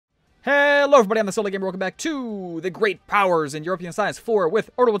Hello everybody, I'm the Solo Gamer. Welcome back to the Great Powers in Europa Universalis IV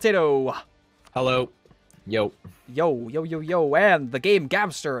with Orbital. Hello. Yo. Yo, and the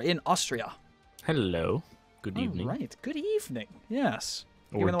GameGabster in Austria. Hello. Good evening. Right, good evening. Yes.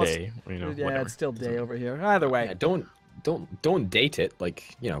 Or day, you know, yeah, whatever. it's still day over here. Either way. Yeah, don't date it.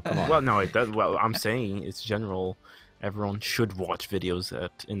 Like, you know, come on. Well, no, it does. Well, I'm saying it's general. Everyone should watch videos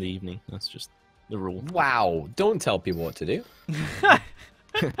in the evening. That's just the rule. Wow. Don't tell people what to do.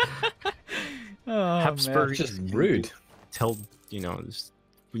 Oh, Habsburg just rude. Tell, you know,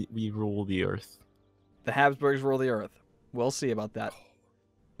 we rule the earth. The Habsburgs rule the earth. We'll see about that.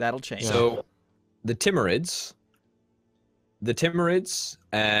 That'll change. So, the Timurids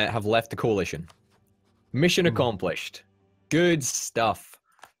have left the coalition. Mission accomplished. Good stuff.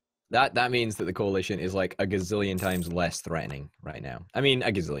 That means that the coalition is like a gazillion times less threatening right now. I mean,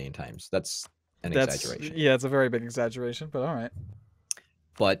 a gazillion times. That's an exaggeration. Yeah, it's a very big exaggeration, but all right.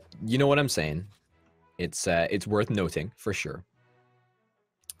 But you know what I'm saying. It's worth noting for sure.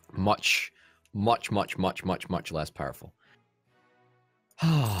 Much less powerful.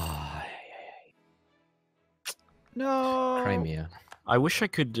 No. Crimea. I wish I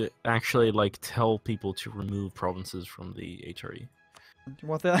could actually like tell people to remove provinces from the HRE. You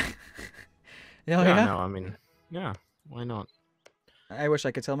want that? Yeah, no, I mean, yeah, why not? I wish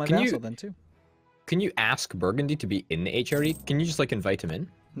I could tell my Can vassal you- then too. Can you ask Burgundy to be in the HRE? Can you just like invite him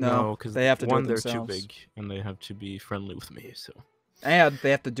in? No, because they have to do one, it they're themselves. too big, and they have to be friendly with me. So And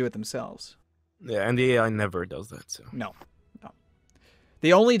they have to do it themselves. yeah, and the AI never does that. So No.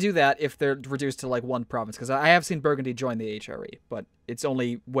 They only do that if they're reduced to like one province, because I have seen Burgundy join the HRE, but it's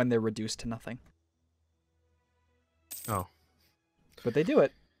only when they're reduced to nothing. oh, But they do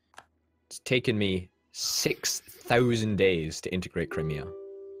it. It's taken me 6,000 days to integrate Crimea.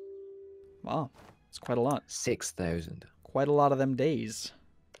 Wow, it's quite a lot. 6,000. Quite a lot of them days.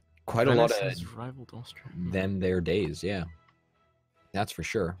 Quite a lot Venice of has rivaled Austria. them their days, yeah. That's for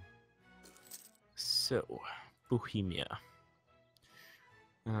sure. So, Bohemia.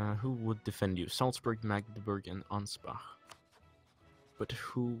 Who would defend you? Salzburg, Magdeburg, and Ansbach. But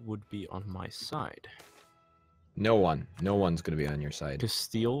who would be on my side? No one. No one's going to be on your side.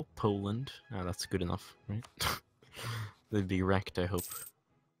 Castile, Poland. Ah, that's good enough, right? They'd be wrecked, I hope.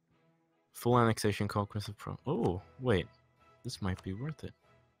 Full annexation, conquest of Oh, wait. This might be worth it.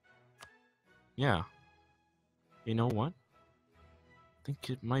 Yeah. You know what? I think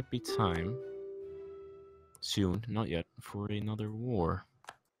it might be time. Soon, not yet, for another war.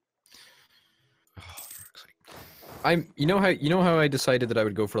 You know how I decided that I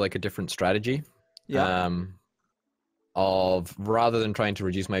would go for like a different strategy? Yeah. Of rather than trying to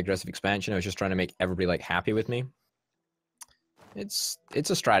reduce my aggressive expansion, I was just trying to make everybody like happy with me. It's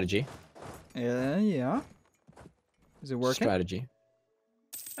a strategy. Yeah. Is it working? Strategy.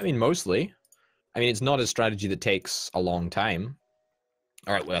 I mean, mostly. I mean, it's not a strategy that takes a long time.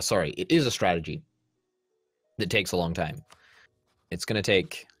 All right, well, sorry. It is a strategy that takes a long time. It's going to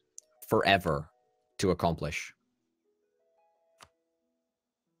take forever to accomplish.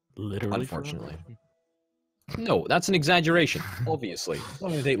 Literally. Unfortunately. forever. No, that's an exaggeration, obviously. It's not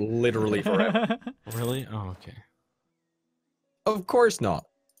going to take literally forever. Really? Oh, okay. Of course not.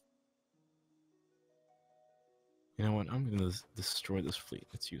 You know what? I'm gonna destroy this fleet.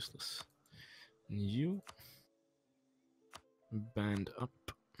 It's useless. You band up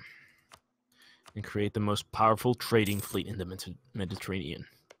and create the most powerful trading fleet in the Mediterranean.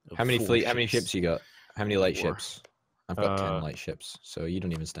 How many ships you got? How many light 4. ships? I've got 10 light ships, so you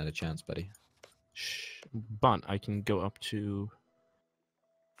don't even stand a chance, buddy. Shh. But I can go up to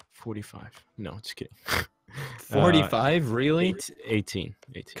 45. No, just kidding. 45? Really? 18.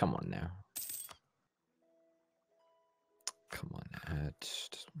 Come on now. Come on.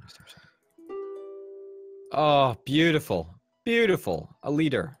 Oh, beautiful. Beautiful. A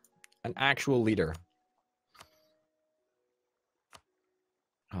leader. An actual leader.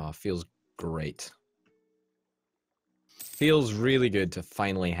 Oh, feels great. Feels really good to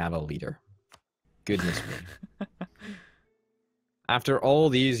finally have a leader. Goodness me. After all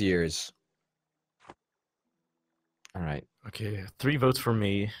these years. All right. Okay, 3 votes for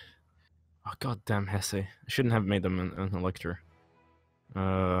me. Oh, goddamn Hesse. I shouldn't have made them an elector.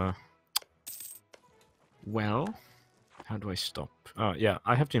 Well, how do I stop? Yeah,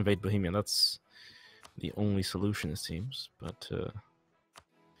 I have to invade Bohemia. That's the only solution, it seems. But,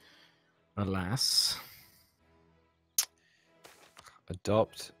 alas.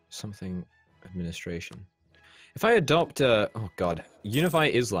 Adopt something administration. If I adopt, oh god, unify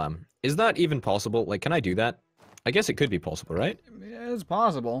Islam, is that even possible? Like, can I do that? I guess it could be possible, right? Yeah, it's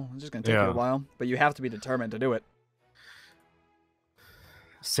possible. It's just gonna take you a while, but you have to be determined to do it.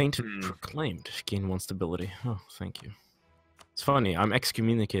 Saint proclaimed. Gain 1 stability. Oh, thank you. It's funny. I'm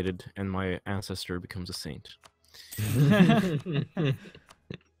excommunicated, and my ancestor becomes a saint.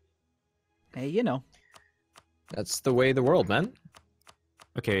 Hey, you know. That's the way of the world, man.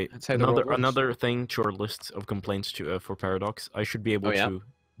 Okay, That's how the world works. another thing to our list of complaints to for Paradox. I should be able to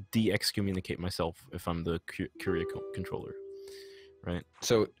de-excommunicate myself if I'm the Curia controller, right?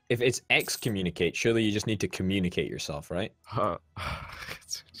 So if it's excommunicate, surely you just need to communicate yourself, right?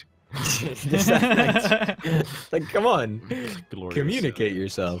 Like, come on, Glorious. communicate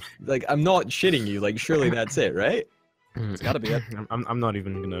yourself. Like, I'm not shitting you. Like, surely that's it, right? It's gotta be it. I'm not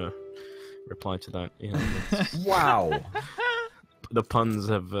even gonna reply to that. You know, Wow. the puns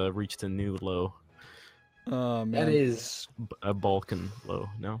have reached a new low. Oh man. That is A Balkan low.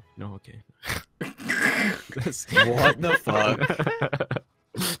 No, okay. what the fuck.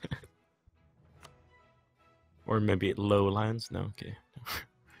 Or maybe lowlands. No, okay.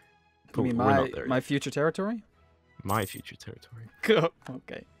 You mean We're not there my yet. future territory? My future territory.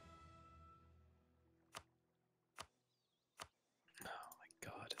 Okay.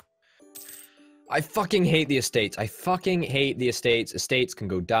 God. I fucking hate the estates. I fucking hate the estates. Estates can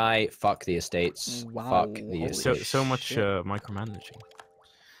go die. Fuck the estates. Wow. Fuck the Holy estates. So much shit. micromanaging.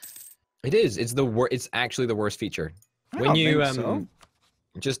 It is. It's the It's actually the worst feature. I When don't you think so.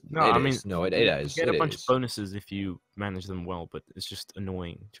 just No, it I is. mean, No, it You is. get It a bunch is. of bonuses if you manage them well, but it's just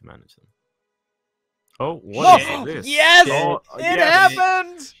annoying to manage them. Oh, what is Oh, this? yes! Oh, It yes.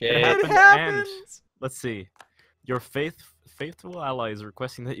 happened! Shit. It happened, happened! Let's see. Your faithful allies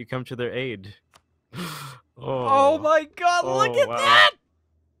requesting that you come to their aid. Oh my god, look Oh, at wow. that!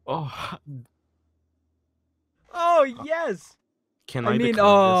 Oh, Oh, yes! can I I mean, decline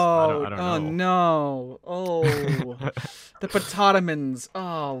oh, this? I don't oh know. no. Oh. The Potatomans.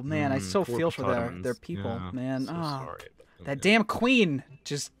 Oh, man, I so poor feel for their Potatomans. people, Yeah, man. So Oh, sorry about them, that yeah. damn queen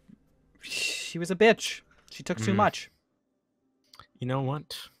just... She was a bitch. She took too much. You know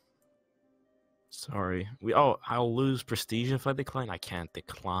what? Sorry. I'll lose prestige if I decline. I can't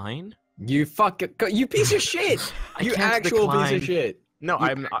decline. You you piece of shit. I You can't actual piece decline. of shit. No, You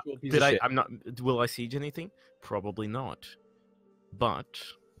I'm not. actual piece of shit. I'm not. Will I siege anything? Probably not. But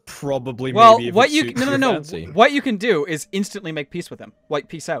Probably Well, maybe if what it you... suits No, no, your no. fancy. What you can do is instantly make peace with him. Like,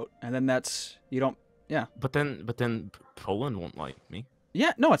 peace out. And then that's... You don't... Yeah. but then Poland won't like me.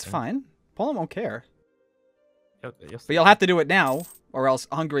 Yeah, no, it's fine. Poland won't care. Yes. But you'll have to do it now, or else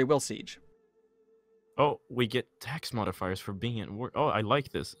Hungary will siege. Oh, we get tax modifiers for being at war. Oh, I like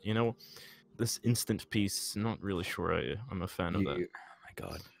this. You know, this instant peace. Not really sure I'm a fan of that. Oh my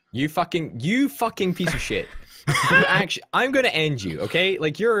god. You fucking piece of shit. You actually, I'm gonna end you, okay?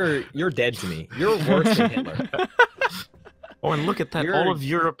 Like you're dead to me. You're worse than Hitler. Oh, and look at that. You're- All of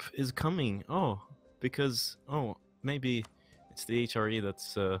Europe is coming. Oh, because maybe it's the HRE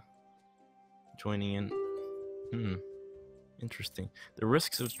that's joining in. Interesting. The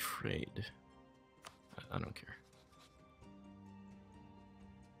risks of trade. I don't care.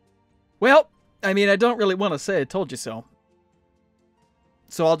 Well, I mean, I don't really want to say I told you so.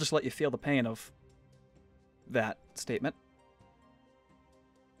 So I'll just let you feel the pain of that statement.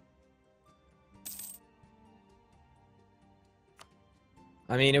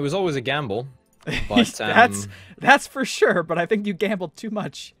 I mean, it was always a gamble. But that's for sure, but I think you gambled too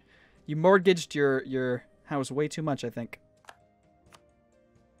much. You mortgaged your house way too much, I think.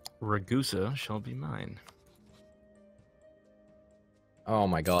 Ragusa shall be mine. oh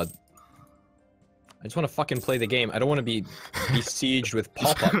my god. I just want to fucking play the game. I don't want to be besieged with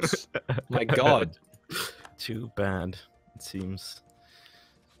pop-ups. My god. Too bad. It seems.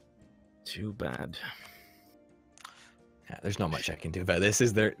 Too bad. Yeah, there's not much I can do about this,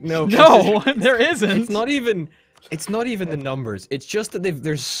 is there? No. No, there isn't. It's not even the numbers. It's just that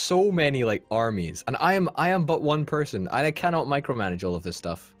there's so many like armies, and I am but one person. I cannot micromanage all of this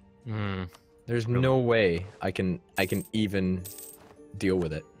stuff. There's no way I can even deal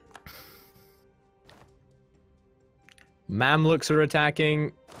with it. Mamluks are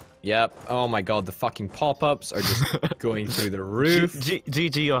attacking. Yep. Oh my god, the fucking pop-ups are just going through the roof.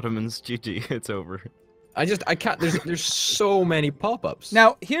 GG Ottomans. GG. It's over. I can't. There's so many pop-ups.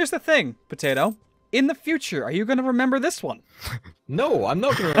 Now, here's the thing, Potato. In the future, are you going to remember this one? No, I'm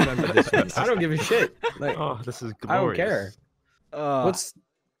not gonna remember this one. I don't give a shit. Like, Oh, this is glorious. I don't care. Let's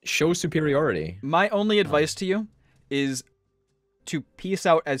show superiority. My only advice to you is to peace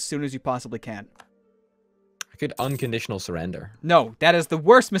out as soon as you possibly can. I could unconditional surrender. No, that is the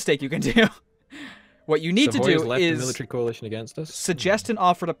worst mistake you can do. What you need Savoy to has do left the is military coalition against us. suggest an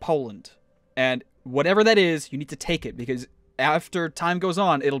offer to Poland. And whatever that is, you need to take it, because after time goes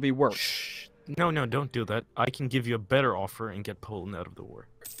on, it'll be worse. Shh. No, no, don't do that. I can give you a better offer and get Poland out of the war.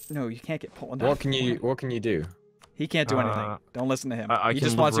 No, you can't get Poland. What can you do? He can't do anything. Don't listen to him. I He can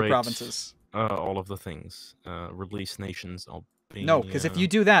just wants your liberate, provinces. all of the things. Release nations. No, because if you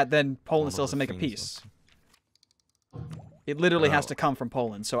do that, then Poland all still of has to the make a things peace. It literally has to come from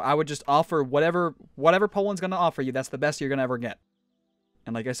Poland. So I would just offer whatever Poland's going to offer you. That's the best you're going to ever get.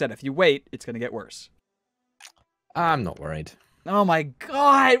 And like I said, if you wait, it's going to get worse. I'm not worried. Oh my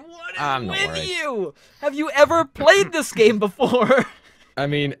god, what is I'm not with worried. you? Have you ever played this game before? I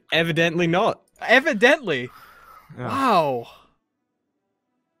mean, evidently not. Evidently. Yeah. Wow.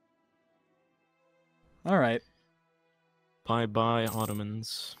 Alright. Bye-bye,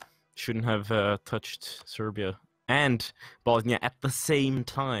 Ottomans. Shouldn't have touched Serbia and Bosnia at the same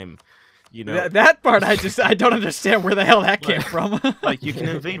time. You know, That part I don't understand where the hell that came from. like you can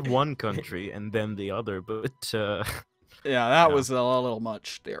invade one country and then the other, but yeah, that was a little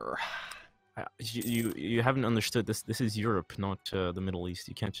much there. you haven't understood this. This is Europe, not the Middle East.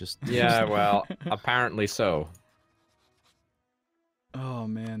 You can't just Yeah, well, apparently so. Oh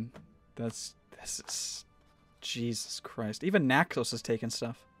man, this is Jesus Christ. Even Naxos has taken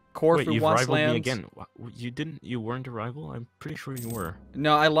stuff. Wait, Corfu you've wants rivaled me lands. again. You didn't? You weren't a rival? I'm pretty sure you were.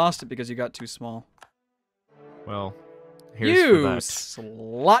 No, I lost it because you got too small. Well, here's You for that.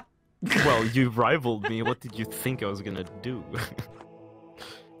 slut. Well, you rivaled me. What did you think I was gonna do?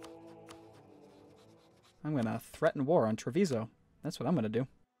 I'm gonna threaten war on Treviso. That's what I'm gonna do.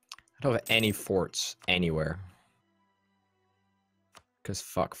 I don't have any forts anywhere. Because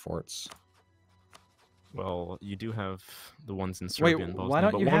fuck forts. Well, you do have the ones in Serbia and Bosnia, why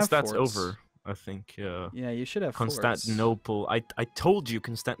don't but you once have that's forts? over, I think Yeah, you should have forts. Constantinople. I told you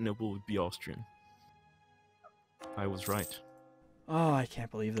Constantinople would be Austrian. I was right. Oh, I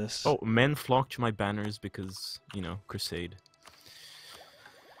can't believe this. Oh, men flocked to my banners because, you know, crusade.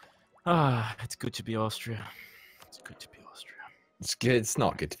 Ah, it's good to be Austria. It's good to be Austria. It's good. It's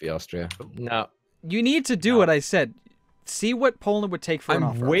not good to be Austria. No. You need to do what I said. See what Poland would take for an I'm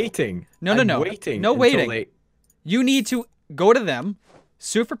offer. waiting. No. Waiting. No until waiting. they- You need to go to them,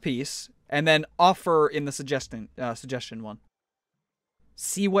 sue for peace, and then offer in the suggestion one.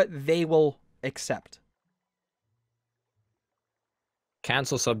 See what they will accept.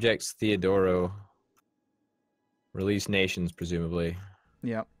 Cancel subjects, Theodoro. Release nations, presumably.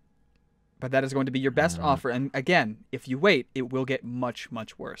 Yeah. But that is going to be your best offer. And again, if you wait, it will get much,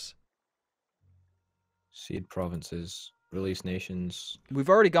 much worse. Cede provinces. Release nations. We've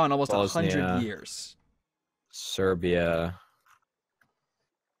already gone almost Bosnia. 100 years. Serbia.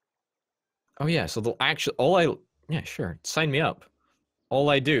 Oh yeah, so they'll actually yeah, sure. Sign me up. All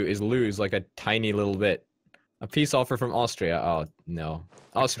I do is lose like a tiny little bit. A peace offer from Austria. Oh no.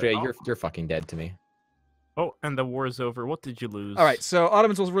 Austria, you're fucking dead to me. Oh, and the war is over. What did you lose? All right, so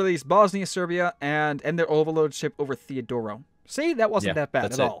Ottomans will release Bosnia, Serbia, and end their overlordship over Theodoro. See, that wasn't Yeah, that bad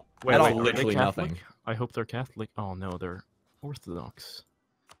that's at it. all. Wait, At wait, all. are they Literally Catholic? nothing. I hope they're Catholic. Oh no, they're Orthodox.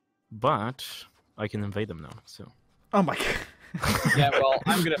 But I can invade them now. So. Oh my god. Yeah, well,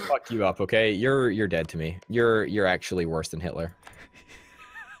 I'm gonna fuck you up, okay? You're dead to me. You're actually worse than Hitler.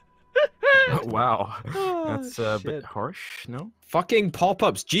 Wow, Oh, that's a bit shit. harsh. No. Fucking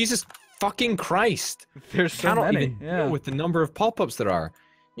pop-ups. Jesus fucking Christ. There's so Cannot many. even Yeah. deal with the number of pop-ups there are.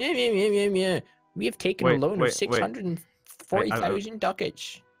 Yeah. We have taken a Wait, loan wait, of 640,000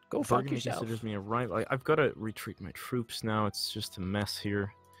 ducats. Go fuck Burgundy yourself. considers me a rival. I've got to retreat my troops now. It's just a mess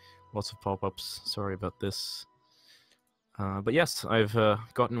here. Lots of pop-ups. Sorry about this. But yes, I've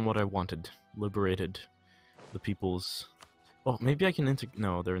gotten what I wanted. Liberated the peoples. Oh, maybe I can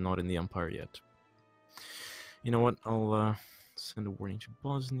No, they're not in the empire yet. You know what? I'll send a warning to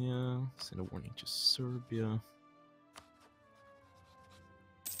Bosnia. Send a warning to Serbia.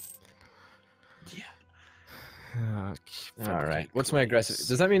 Yeah. All right. What's my aggressive?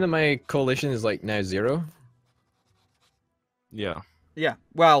 Does that mean that my coalition is like now 0? Yeah. Yeah.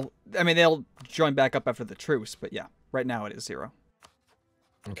 Well, I mean, they'll join back up after the truce, but yeah, right now it is 0.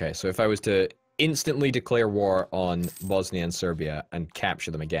 Okay, so if I was to instantly declare war on Bosnia and Serbia and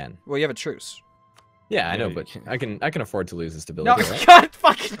capture them again. Well, you have a truce. Yeah, I Yeah, know, you but can- I can afford to lose the No, stability, right? God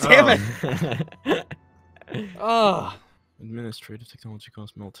fucking damn it! Oh. Administrative technology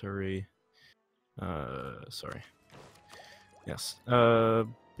cost military. Sorry. Yes.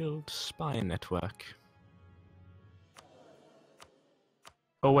 Build spy network.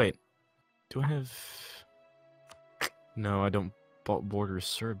 Oh wait. Do I have? No, I don't. Border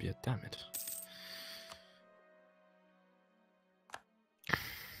Serbia. Damn it.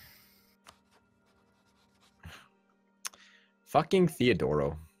 Fucking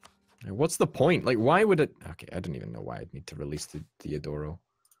Theodoro. What's the point? Like, why would it? Okay, I don't even know why I'd need to release the Theodoro.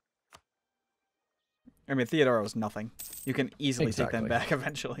 I mean, Theodora was nothing. You can easily take them Exactly. back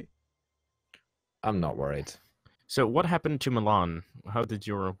eventually. I'm not worried. So what happened to Milan? How did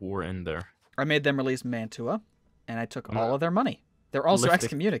your war end there? I made them release Mantua, and I took all of their money. They're also Lift it.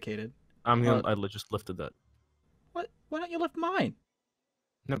 excommunicated. I just lifted that. What? Why don't you lift mine?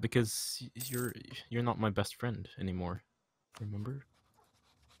 No, because you're not my best friend anymore. Remember?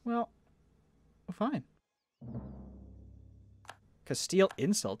 Well, fine. Castile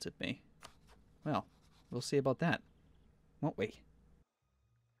insulted me. Well, we'll see about that, won't we?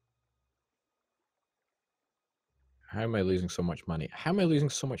 How am I losing so much money? How am I losing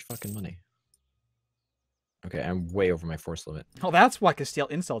so much fucking money? Okay, I'm way over my force limit. Oh, that's why Castile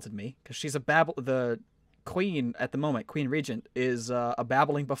insulted me, because she's a the queen at the moment, Queen Regent, is a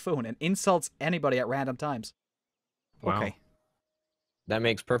babbling buffoon and insults anybody at random times. Wow. Okay. That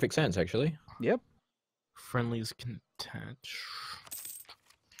makes perfect sense, actually. Yep. Friendlies can attach.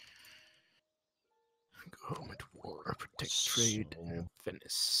 Government war, protect trade, So-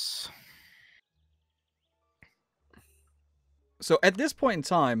 Venice. So at this point in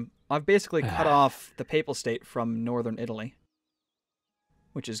time, I've basically cut off the Papal State from northern Italy,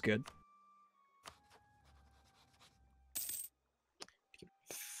 which is good.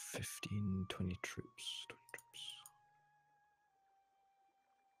 15, 20 troops. 20 troops.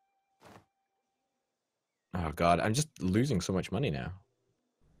 Oh god, I'm just losing so much money now.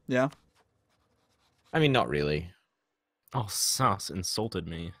 Yeah. I mean, not really. Oh, Sass insulted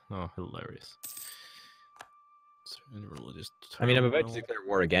me. Oh, hilarious. Religious I mean, I'm about to turmoil. declare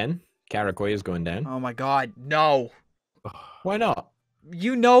war again. Karakoy is going down. Oh my God, no. Why not?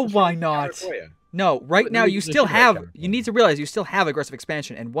 You know What's wrong why with not? Karakoy? No, right What now do you you still think about have. Karakoy? You need to realize you still have aggressive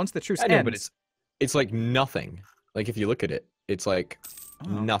expansion, and once the truce I know, ends, but it's like nothing. Like if you look at it, it's like Oh.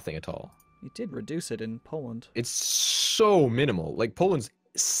 nothing at all. You did reduce it in Poland. It's so minimal. Like Poland's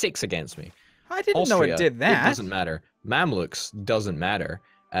 6 against me. I didn't know Austria, it did that. It doesn't matter. Mamluks doesn't matter.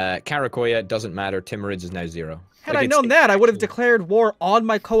 Karakoya doesn't matter. Timurids is now 0. Had Like, I it's known that, I would have actually- declared war on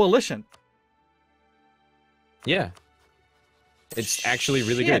my coalition. Yeah. It's actually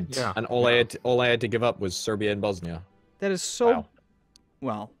really Shit. good. Yeah, And all yeah. I had to give up was Serbia and Bosnia. That is so. Wow.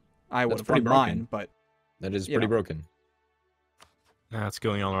 Well, I would That's have pretty won broken. mine, but That is You pretty know. broken. That's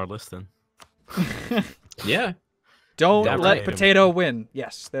going on our list then. Yeah. don't Damn let right. Potato win.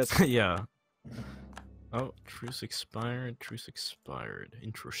 Yes, that's Yeah. Oh, truce expired. Truce expired.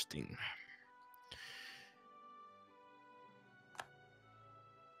 Interesting.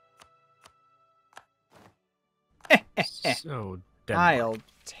 So, Denmark. I'll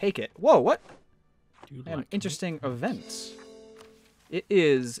take it. Whoa, what? Do you An like interesting event. It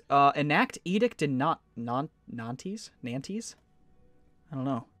is enact edict in Nantes? Nantes? I don't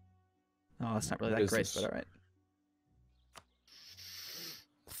know. Oh, that's not really What that is great, this? but all right.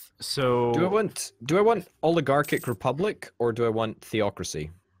 So, Do I want oligarchic republic or do I want theocracy?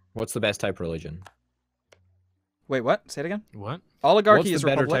 What's the best type of religion? Wait, what? Say it again. what? Oligarchy What's is the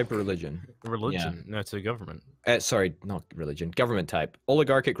better republic. type of religion? Religion? No, it's a government. Sorry, not religion. Government type.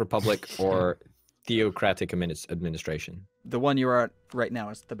 Oligarchic republic or theocratic administration? The one you are at right now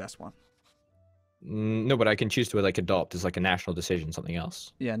is the best one. No, but I can choose to like adopt as like a national decision something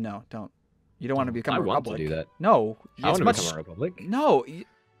else. Yeah, no, don't. You don't want to become I a want republic. to do that. No, I want it's to much. become a republic. No,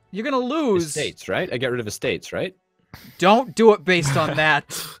 you're gonna lose. Estates, right? I get rid of estates, right? Don't do it based on that.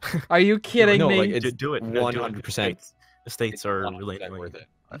 Are you kidding no, me? like, it's do it. No, do it. 100%. Estates are 100% really worth it.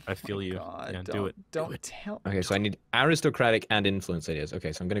 I feel Oh you. God, Yeah, don't, do it. Don't do it. tell. Okay, so I need aristocratic and influence ideas.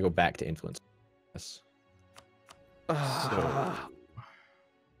 Okay, so I'm gonna go back to influence. Yes. Ugh.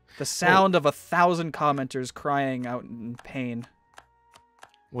 The sound of 1,000 commenters crying out in pain.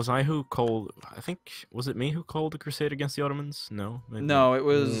 Was I who called? I think was it me who called the crusade against the Ottomans? No. Maybe No, it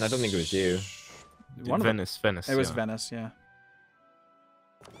was. I don't think it was you. One of them. Venice. Venice. It was yeah. Venice, yeah.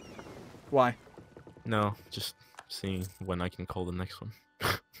 Why? No, just seeing when I can call the next one.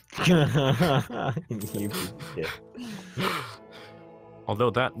 You piece of shit. Although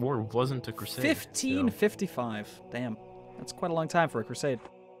that war wasn't a crusade. 1555. Damn, that's quite a long time for a crusade.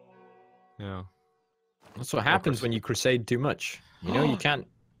 Yeah. That's what happens when you crusade too much. You know, you can't.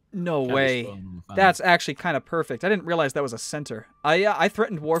 No can't be way. slow and fun. That's actually kind of perfect. I didn't realize that was a center. I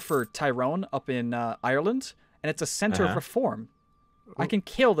threatened war for Tyrone up in Ireland, and it's a center of Uh-huh. reform. I can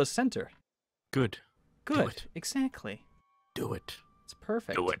kill the center. Good. Do Good. it. Exactly. Do it. It's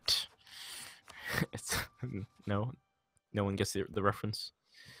perfect. Do it. It's no. No one gets the reference.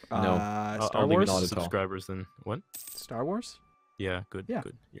 No. Star I'll leave it Wars. to Not the at all. subscribers then. What? Star Wars. Yeah. Good. Yeah.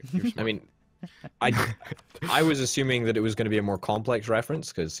 Good. You're I smart. mean, I was assuming that it was going to be a more complex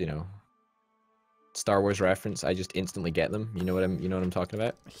reference because Star Wars reference. I just instantly get them. You know what I'm talking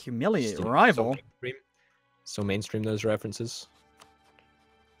about. Humiliate Just, rival. so mainstream. So mainstream those references.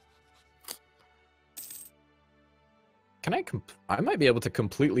 Can I might be able to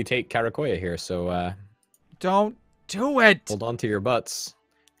completely take Karakoya here, so Don't do it. hold on to your butts.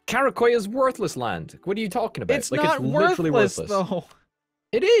 Karakoya's worthless land. What are you talking about? It's like not it's literally worthless. though.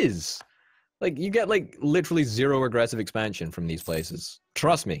 It is. Like you get like literally 0 aggressive expansion from these places.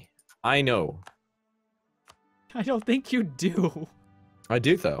 Trust me. I know. I don't think you do. I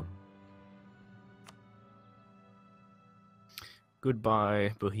do though.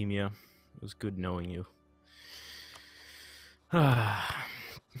 Goodbye, Bohemia. It was good knowing you. I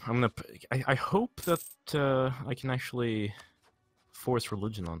hope that I can actually force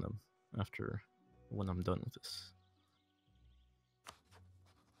religion on them after when I'm done with this.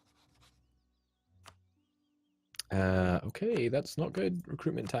 Okay, that's not good.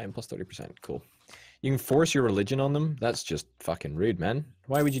 Recruitment time plus 30%. Cool. You can force your religion on them? That's just fucking rude, man.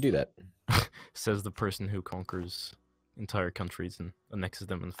 Why would you do that? Says the person who conquers entire countries and annexes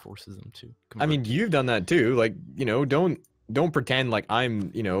them and forces them to I mean, convert. you've done that too. Like, you know, don't pretend like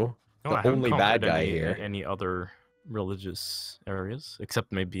I'm, you know, No, I the haven't only bad conquered guy here. any other religious areas,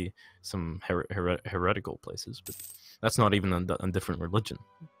 except maybe some heretical places, but that's not even a different religion,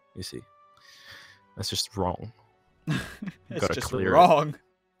 you see. That's just wrong. It's Gotta just clear it. wrong.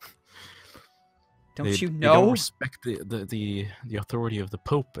 Don't you They don't know? respect the authority of the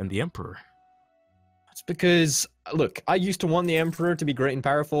Pope and the Emperor. It's because, look, I used to want the Emperor to be great and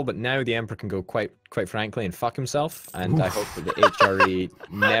powerful, but now the Emperor can go quite frankly and fuck himself, and I hope that the HRE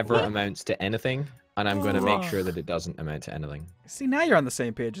never amounts to anything, and I'm going to make sure that it doesn't amount to anything. See, now you're on the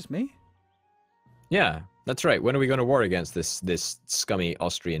same page as me. Yeah, that's right. When are we going to war against this scummy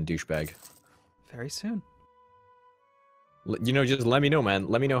Austrian douchebag? Very soon. You know, just let me know, man.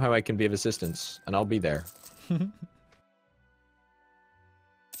 Let me know how I can be of assistance, and I'll be there.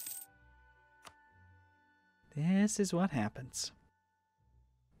 This is what happens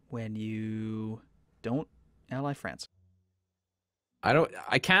when you don't ally France.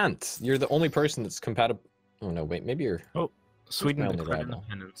 I can't. You're the only person that's compatible. Oh, no, wait. Maybe you're... Sweden my only declared rival?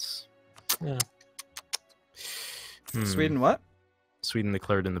 independence. Yeah. Sweden what? Sweden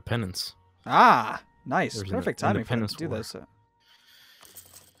declared independence. Ah, nice. There's an Perfect timing for them independence to do war. this.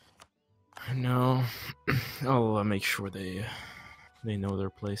 No, I'll make sure they know their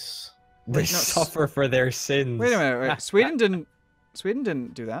place. They Wait, no, suffer for their sins. Wait a minute. Wait. Sweden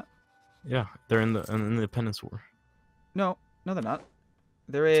didn't do that. Yeah, they're in the independence war. No, they're not.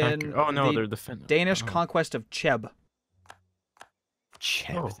 They're in Oh no, the they're defending. Danish conquest of Cheb.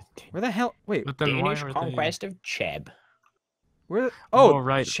 Cheb. Oh. Where the hell? Wait. But then why Danish are conquest of Cheb. Where? Oh, Oh,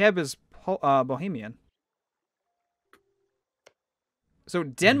 right. Cheb is Bohemian. So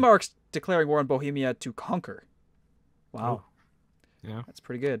Denmark's declaring war on Bohemia to conquer. Wow. they? Yeah. That's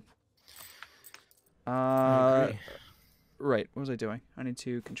pretty good. I agree. Right. What was I doing? I need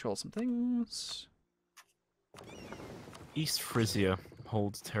to control some things. East Frisia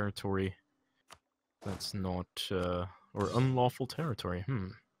holds territory that's not or unlawful territory.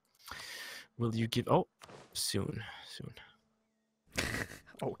 Will you give? Oh, soon.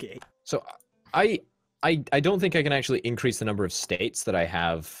 Okay. So I don't think I can actually increase the number of states that I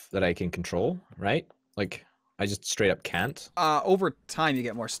have that I can control, right? Like I just straight up can't. Over time, you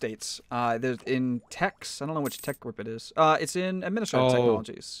get more states. There's in techs. I don't know which tech group it is. It's in administrative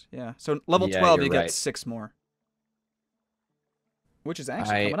technologies. Yeah. So level Yeah, 12, you're you get right. 6 more, which is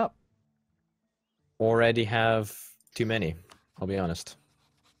actually coming up. Already have too many, I'll be honest.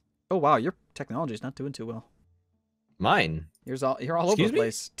 Oh wow, your technology is not doing too well. Mine? You're all over Excuse the me?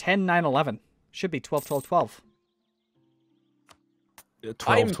 place. 10, 9, 11. Should be 12, 12, 12.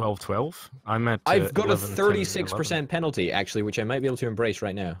 12, 12, 12. I'm at. I've got 11, a 10, 36% 11. penalty, actually, which I might be able to embrace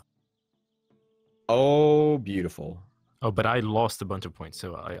right now. Oh, beautiful. Oh, but I lost a bunch of points,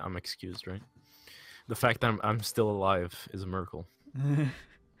 so I'm excused, right? The fact that I'm still alive is a miracle.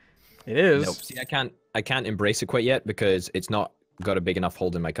 It is. Nope. See, I can't embrace it quite yet because it's not got a big enough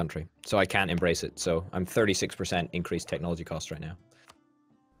hold in my country. So I can't embrace it. So I'm 36% increased technology costs right now.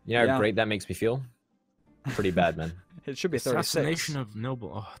 You know how Yeah. great that makes me feel? Pretty bad, man. It should be 36. Assassination of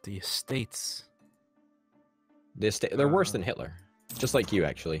noble. Oh, the estates. They're worse than Hitler. Just like you,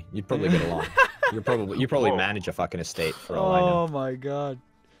 actually. You'd probably get along. You probably Whoa. manage a fucking estate for all I know. Oh my god.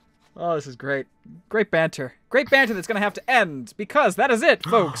 Oh, this is great. Great banter. Great banter that's going to have to end because that is it,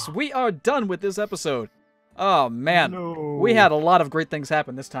 folks. We are done with this episode. Oh, man. No. We had a lot of great things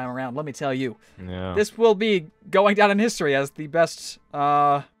happen this time around, let me tell you. Yeah. This will be going down in history as the best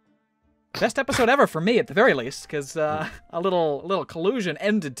episode ever for me, at the very least, because a little collusion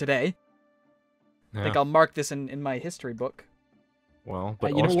ended today. I think I'll mark this in my history book. Well, but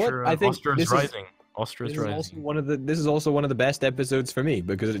You know what? Austria, I think Austria's this is- rising. Austria's This is rising. also one of the best episodes for me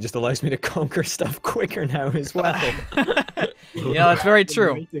because it just allows me to conquer stuff quicker now as well. Yeah, that's very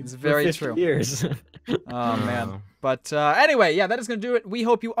true. Waiting It's for very 50 true. Years. Oh, man. But anyway, yeah, that is going to do it. We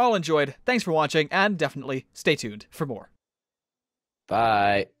hope you all enjoyed. Thanks for watching, and definitely stay tuned for more.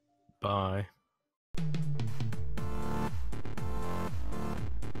 Bye. Bye.